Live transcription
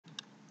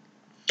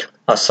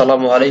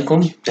আসসালামু আলাইকুম।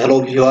 Hello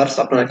viewers,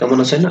 আপনারা কেমন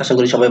আছেন? আশা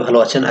করি সবাই ভালো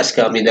আছেন। আজকে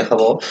আমি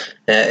দেখাবো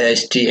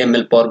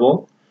HTML পর্ব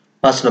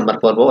 ৫ নাম্বার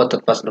পর্ব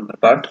অর্থাৎ ৫ নাম্বার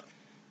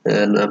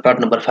পার্ট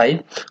নাম্বার 5।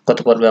 গত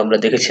পর্বে আমরা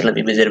দেখেছিলাম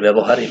ইমেজের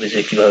ব্যবহার, ইমেজে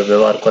কিভাবে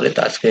ব্যবহার করে। তো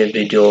আজকে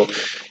ভিডিও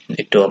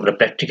একটু আমরা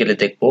প্র্যাকটিক্যালি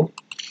দেখব।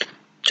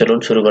 চলুন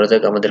শুরু করা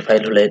যাক। আমাদের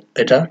ফাইল হলো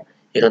এটা।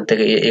 এখান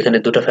থেকে এখানে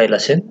দুটো ফাইল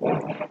আছে।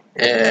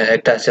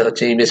 একটা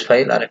হচ্ছে ইমেজ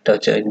ফাইল আর একটা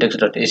হচ্ছে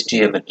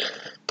index.html।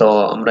 তো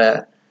আমরা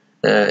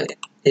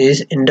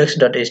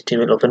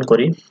index.html ওপেন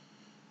করি।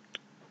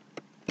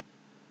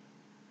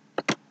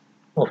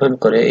 ওপেন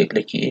করে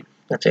এগুলো কি,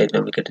 আচ্ছা এগুলো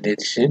আমি কেটে দিয়ে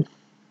দিচ্ছি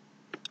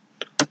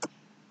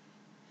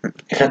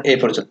এখানে এই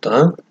পর্যন্ত।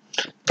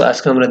 তো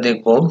আজকে আমরা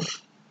দেখব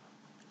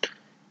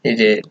এই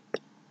যে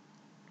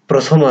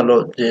প্রথম আলো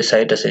যে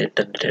সাইট আছে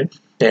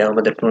ইন্টারনেটে,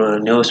 আমাদের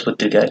নিউজ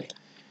পত্রিকায়।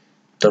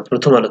 তো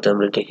প্রথম আলোতে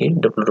আমরা দেখি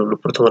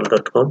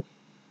www.prothomalo.com।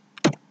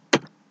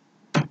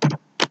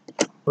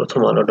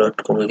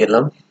 prothomalo.com এ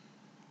গেলাম।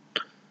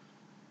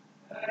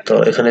 তো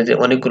এখানে যে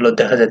অনেকগুলো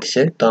দেখা যাচ্ছে,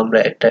 তো আমরা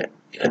একটা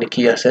এখানে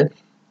কি আছে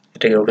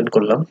এটাকে ওপেন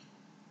করলাম।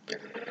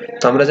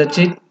 তো আমরা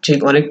যাচ্ছি ঠিক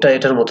অনেকটা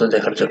এটার মতো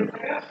দেখার জন্য।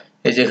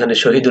 এই যে এখানে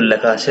শহীদুল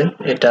লেখা আছে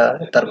এটা,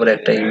 তারপরে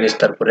একটা ইমেজ,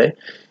 তারপরে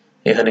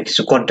এখানে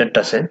কিছু কন্টেন্ট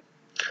আছে।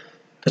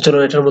 তো চলো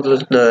এটার মতো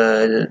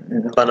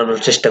বানানোর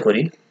চেষ্টা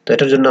করি। তো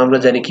এটার জন্য আমরা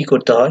জানি কি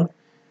করতে হয়।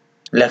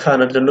 লেখা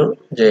আনার জন্য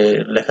যে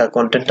লেখা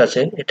কন্টেন্ট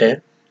আছে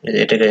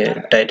এটাকে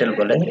টাইটেল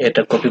বলে,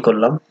 এটা কপি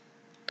করলাম,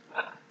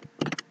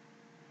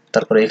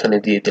 তারপরে এখানে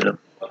দিয়ে দিলাম,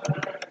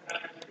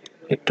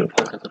 একটু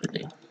ফাঁকা করে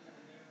দিই,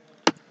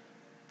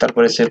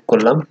 তারপরে সেভ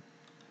করলাম।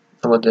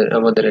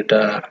 আমাদের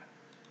এটা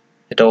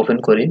এটা ওপেন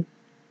করি।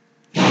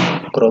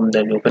 ক্রোম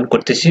দিয়ে আমি ওপেন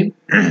করতেছি।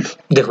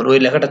 দেখুন ওই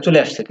লেখাটা চলে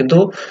আসছে, কিন্তু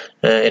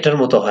এটার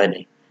মতো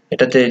হয়নি।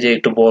 এটাতে যে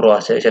একটু বড়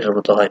আছে সেটার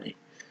মতো হয়নি।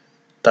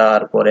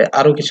 তারপরে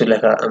আরো কিছু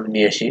লেখা আমি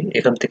নিয়ে আসি।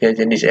 এখান থেকে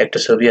যে নিচে একটা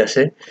ছবি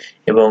আছে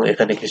এবং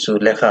এখানে কিছু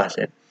লেখা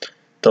আছে।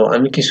 তো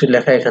আমি কিছু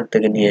লেখা এখান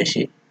থেকে নিয়ে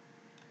আসি।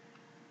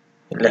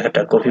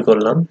 লেখাটা কপি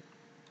করলাম,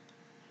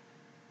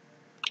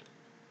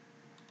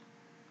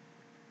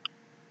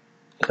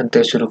 এখান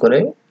থেকে শুরু করে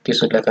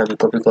কিছু লেখা আমি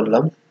কপি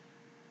করলাম,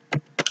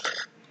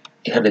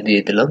 এখানে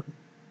দিয়ে দিলাম।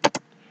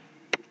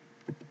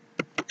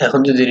 এখন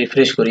যদি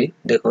রিফ্রেশ করি,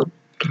 দেখুন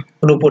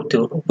কোনো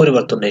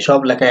পরিবর্তন নেই, সব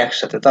লেখা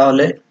একসাথে।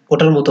 তাহলে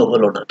ওটার মতো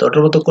হলো না। তো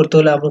ওটার মতো করতে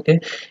হলে আমাকে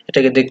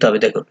এটাকে দেখতে হবে।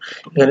 দেখুন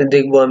এখানে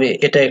দেখবো আমি,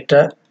 এটা একটা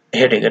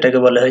হেডিং, এটাকে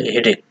বলা হয়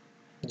হেডিং।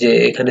 যে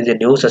এখানে যে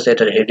নিউজ আছে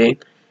এটার হেডিং,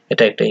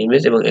 এটা একটা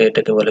ইমেজ এবং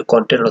এটাকে বলে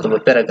কন্টেন্ট অথবা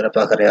প্যারাগ্রাফ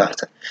আকারে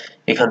আছে।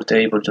 এখান থেকে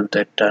এই পর্যন্ত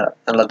একটা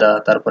আলাদা,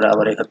 তারপরে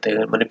আবার এখান থেকে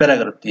মানে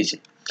প্যারাগ্রাফ দিয়েছি।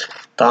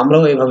 তো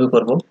আমরাও এইভাবে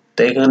করব। তো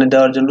এখানে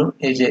দেওয়ার জন্য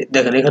এই যে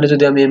দেখেন, এখানে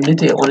যদি আমি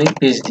এমনিতে অনেক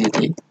পেজ দিয়ে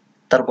দিই,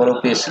 তারপরেও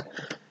পেজ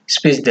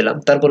স্পেস দিলাম,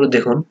 তারপরেও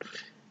দেখুন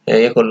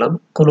করলাম,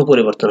 কোনো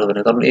পরিবর্তন হবে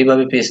না। কারণ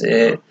এইভাবে পেজ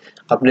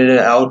আপনার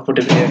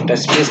আউটপুটে একটা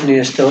স্পেস নিয়ে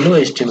আসতে হলেও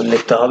HTML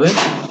লিখতে হবে।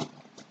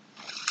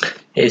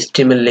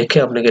 HTML লিখে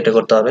আপনাকে এটা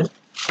করতে হবে।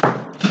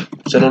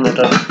 চলুন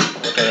ওটা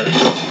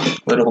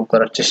ওইরকম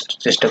করার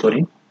চেষ্টা করি।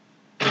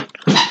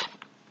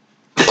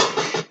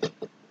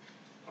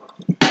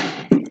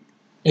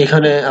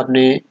 এখানে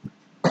আপনি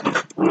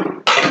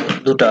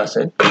দুটো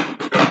আছে,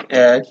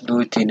 1 2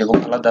 3 এবং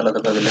আলাদা আলাদা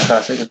ভাবে লেখা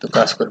আছে, কিন্তু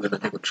কাজ করবে না।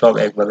 দেখুন সব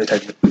একভাবে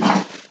থাকবে।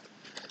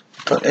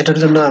 তো এটার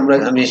জন্য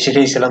আমি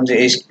শিখেছিলাম যে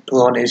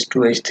H1 H2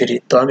 H3।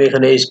 তো আমি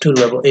এখানে H2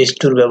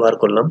 ব্যবহার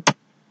করলাম।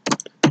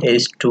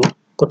 H2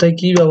 কোথায়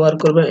কি ব্যবহার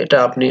করবেন এটা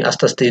আপনি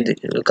আস্তে আস্তে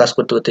কাজ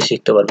করতে করতে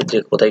শিখতে পারবেন যে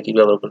কোথায় কি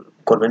ব্যবহার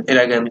করবেন। এর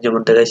আগে আমি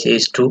যেমন দেখাইছি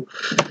H2,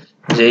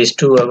 যে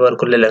H2 ব্যবহার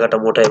করলে লেখাটা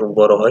মোটা এবং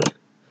বড় হয়।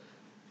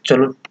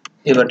 চলুন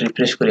এবার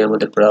রিফ্রেশ করি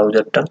আমাদের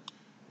ব্রাউজারটা।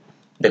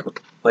 দেখুন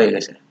হয়ে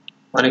গেছে,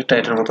 অনেকটা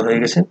এটার মতো হয়ে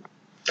গেছে,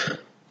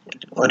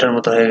 ওটার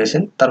মতো হয়ে গেছে।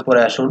 তারপরে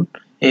আসুন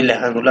এই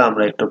লেখাগুলো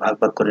আমরা একটু ভাগ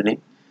ভাগ করে নিই।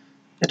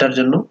 এটার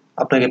জন্য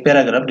আপনাকে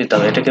প্যারাগ্রাফ নিতে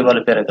হবে। এটাকে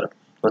বলে প্যারাগ্রাফ।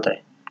 কোথায়?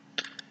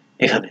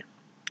 এখানে।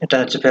 এটা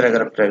হচ্ছে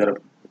প্যারাগ্রাফ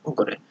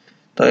করে।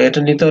 তো এটা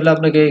নিতে হলে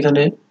আপনাকে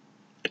এখানে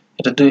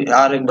এটা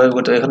আরেকভাবে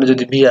করতে হবে। এখানে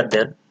যদি বিআর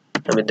দেন,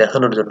 আমি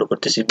দেখানোর জন্য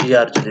করতেছি,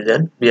 বিআর যদি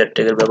দেন, বিআর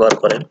ট্যাগের ব্যবহার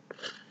করেন,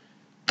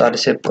 তাহলে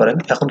সেভ করেন।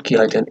 এখন কি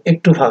হয় দেন,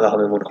 একটু ফাঁকা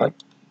হবে মনে হয়,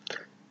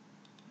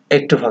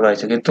 একটু ফাঁকা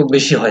হয়েছে কিন্তু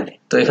বেশি হয়নি।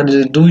 তো এখানে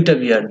যদি দুইটা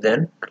বিআর দেন,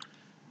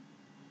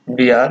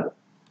 বিআর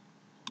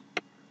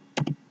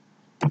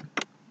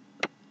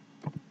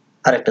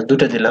আর একটা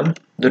দুটো দিলাম,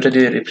 দুটো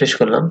দিয়ে রিফ্রেশ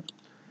করলাম,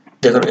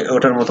 দেখুন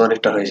ওটার মতো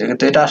অনেকটা হয়েছে।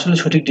 কিন্তু এটা আসলে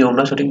সঠিক নিয়ম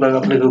না। সঠিকভাবে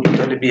আপনাকে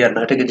করতে হলে বিআর না,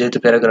 এটাকে যেহেতু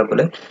প্যারাগ্রাফ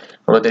বলে,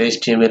 আমাদের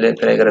HTML এ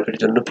প্যারাগ্রাফের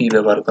জন্য পি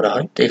ব্যবহার করা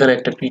হয়। তো এখানে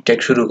একটা পি ট্যাগ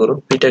শুরু করুন।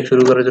 পি ট্যাগ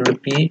শুরু করার জন্য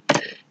পি,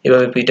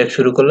 এভাবে পি ট্যাগ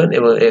শুরু করলেন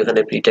এবং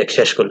এখানে পি ট্যাগ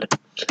শেষ করলেন।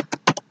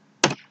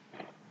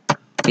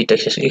 পি ট্যাগ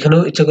শেষ,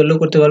 এখানেও ইচ্ছা করলেও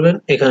করতে পারবেন,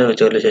 এখানেও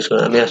ইচ্ছা করলে শেষ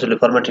করবেন। আমি আসলে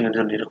ফরম্যাটিং এর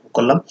জন্য এরকম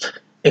করলাম।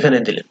 এখানে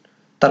দিলেন,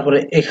 তারপরে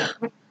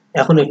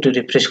এখন একটু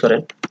রিফ্রেশ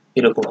করেন,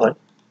 এরকম হয়।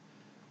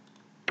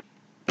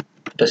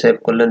 এটা সেভ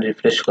করলেন,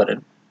 রিফ্রেশ করেন,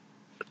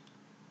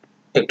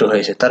 একটু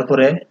হয়েছে।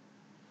 তারপরে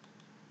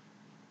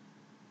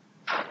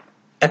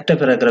একটা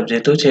প্যারাগ্রাফ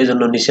যেহেতু, সেই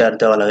জন্য নিচে আর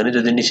দেওয়া লাগে না।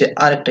 যদি নিচে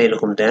আরেকটা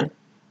এরকম দেন,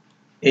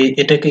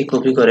 এটাকে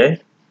কপি করে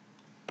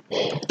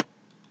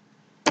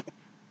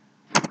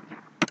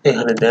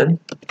এখানে দেন,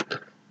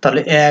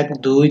 তাহলে 1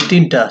 2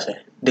 3টা আছে।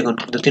 দেখুন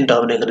 2 3টা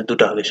হবে না, এখানে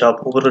 2টা হবে। সব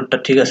উপরেরটা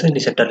ঠিক আছে,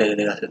 নিচেরটা লেগে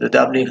লেগে আছে। যদি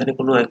আপনি এখানে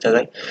কোনো এক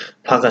জায়গায়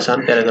ফাঁকা চান,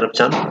 প্যারাগ্রাফ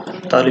চান,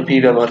 তাহলে পি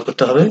ব্যবহার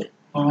করতে হবে।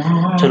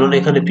 চলুন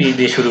এখানে পি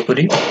দিয়ে শুরু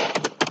করি,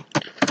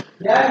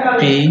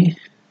 পি,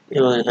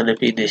 এবং এখানে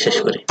পি দিয়ে শেষ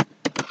করি।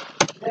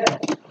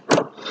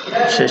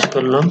 শেষ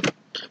করলাম,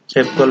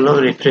 সেভ করলাম,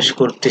 রিফ্রেশ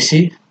করতেছি,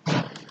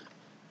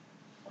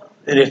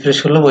 রিফ্রেশ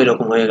করলাম, ওই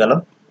রকম হয়ে গেল।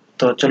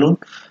 তো চলুন,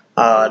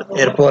 আর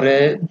এরপরে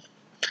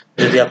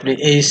যদি আপনি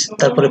এই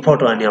তারপরে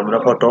ফটো আনি আমরা।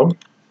 ফটো,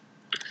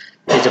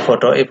 এই যে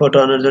ফটো, এই ফটো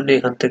আনার জন্য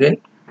এখান থেকে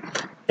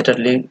এটার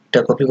লিঙ্কটা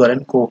কপি করেন,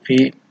 কপি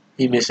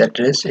ইমেজ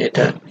অ্যাড্রেস,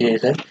 এটা নিয়ে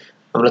যায়।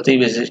 আমরা তো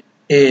ইমেজ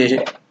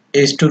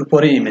H2 এর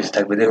পরে ইমেজ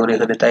থাকবে, দেখুন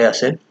এখানে তাই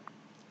আছে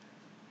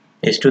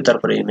H2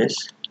 তারপরে ইমেজ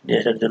নিয়ে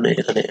আসার জন্য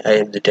এখানে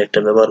img ট্যাগটা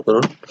ব্যবহার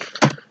করুন।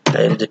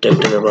 img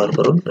ট্যাগটা ব্যবহার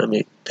করুন, আমি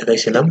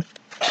দেখাইছিলাম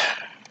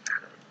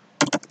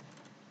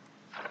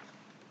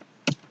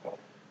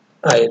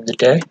img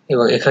ট্যাগ।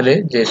 এবং এখানে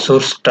যে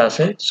সোর্সটা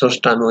আছে,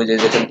 সোর্সটা আমি ওই যে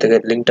যেখান থেকে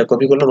লিঙ্কটা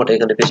কপি করলাম ওটা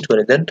এখানে পেস্ট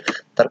করে দেন,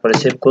 তারপরে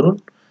সেভ করুন,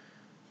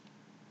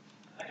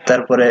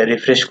 তারপরে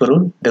রিফ্রেশ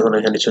করুন, দেখুন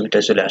এখানে ছবিটা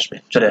চলে আসবে।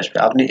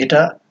 আপনি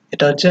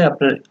এটা হচ্ছে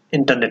আপনার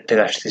ইন্টারনেট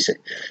থেকে আসতেছে।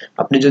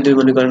 আপনি যদি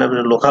মনে করেন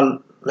আপনার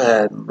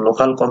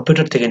লোকাল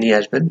কম্পিউটার থেকে নিয়ে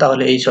আসবেন,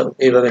 তাহলে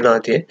এইভাবে না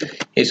দিয়ে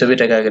এই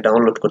ছবিটাকে আগে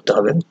ডাউনলোড করতে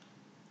হবে।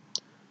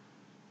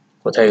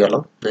 কোথায় গেল,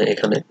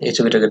 এখানে এই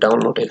ছবিটাকে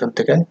ডাউনলোড, এখান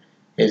থেকে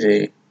এই যে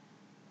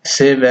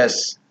সেভ অ্যাজ,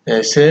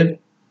 সেভ,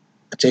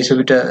 আচ্ছা এই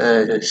ছবিটা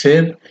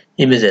সেভ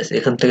ইমেজেস,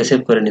 এখান থেকে সেভ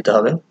করে নিতে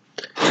হবে।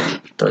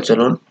 তো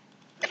চলুন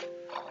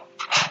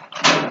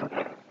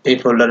এই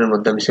ফোল্ডারের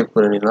মধ্যে আমি সেভ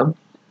করে নিলাম।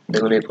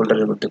 দেখুন এই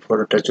ফোল্ডারের মধ্যে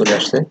ফটোটা চলে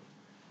আসছে,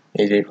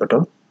 এই যে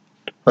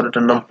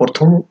ফটোটার নাম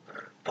প্রথম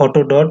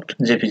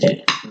photo.jpg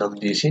নাম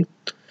দিয়েছি।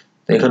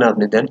 তো এখানে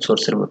আপনি দেন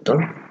সোর্সের মধ্যে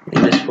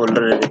ইমেজ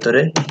ফোল্ডারের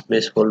ভিতরে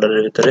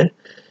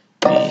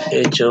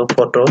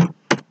photo.jpg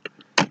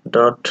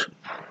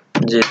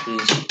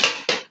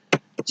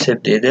সেভ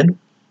দিয়ে দেন,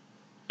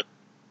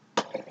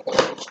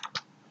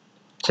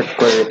 সেভ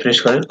করে রিফ্রেশ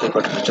করেন, এই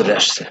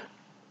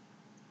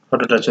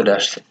ফটোটা চলে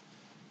আসছে।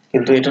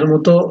 কিন্তু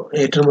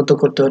এটার মতো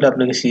করতে হলে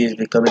আপনাকে সিএস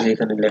দিতে হবে, যে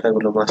এখানে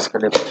লেখাগুলো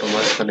মাঝখানে, ফটো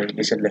মাঝখানে,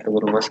 নিচের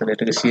লেখাগুলো মাঝখানে,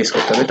 এটাকে সিএস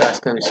করতে হবে। তো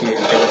আজকে আমি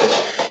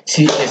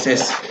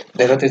সিএসএস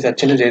দেখাতে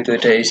চাচ্ছি না, যেহেতু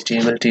এটা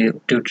এইচটিএমএল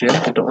টিউটোরিয়াল,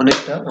 কিন্তু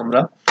অনেকটা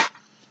আমরা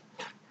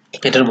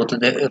এটার মতো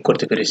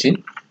করতে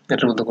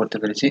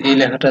পেরেছি, এই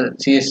লেখাটা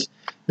সিএস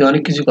দিয়ে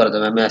অনেক কিছু করা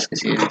যাবে। আমি আজকে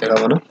সিএস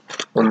দেখাবো না,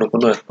 অন্য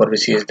কোনো এক পর্বে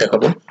সিএস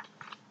দেখাবো।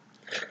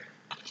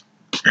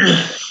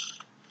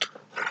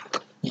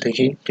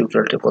 দেখি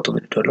টিউটোরিয়ালটা কত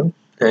মিনিট হলো।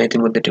 হ্যাঁ,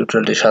 ইতিমধ্যে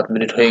টিউটোরিয়ালটি 7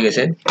 মিনিট হয়ে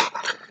গেছে।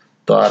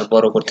 তো আর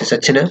বড় করতে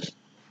চাচ্ছি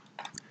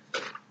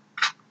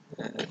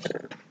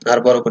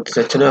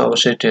না,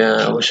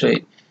 অবশ্যই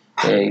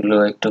এগুলো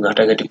একটু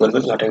ঘাটাঘাটি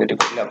করবেন, ঘাটাঘাটি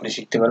করলে আপনি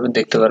শিখতে পারবেন,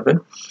 দেখতে পারবেন।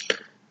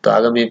 তো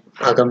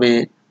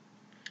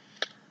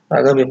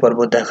আগামী পর্ব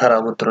দেখার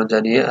আমন্ত্রণ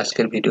জানিয়ে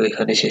আজকের ভিডিও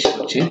এখানে শেষ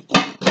করছি।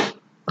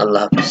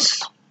 আল্লাহ হাফিজ।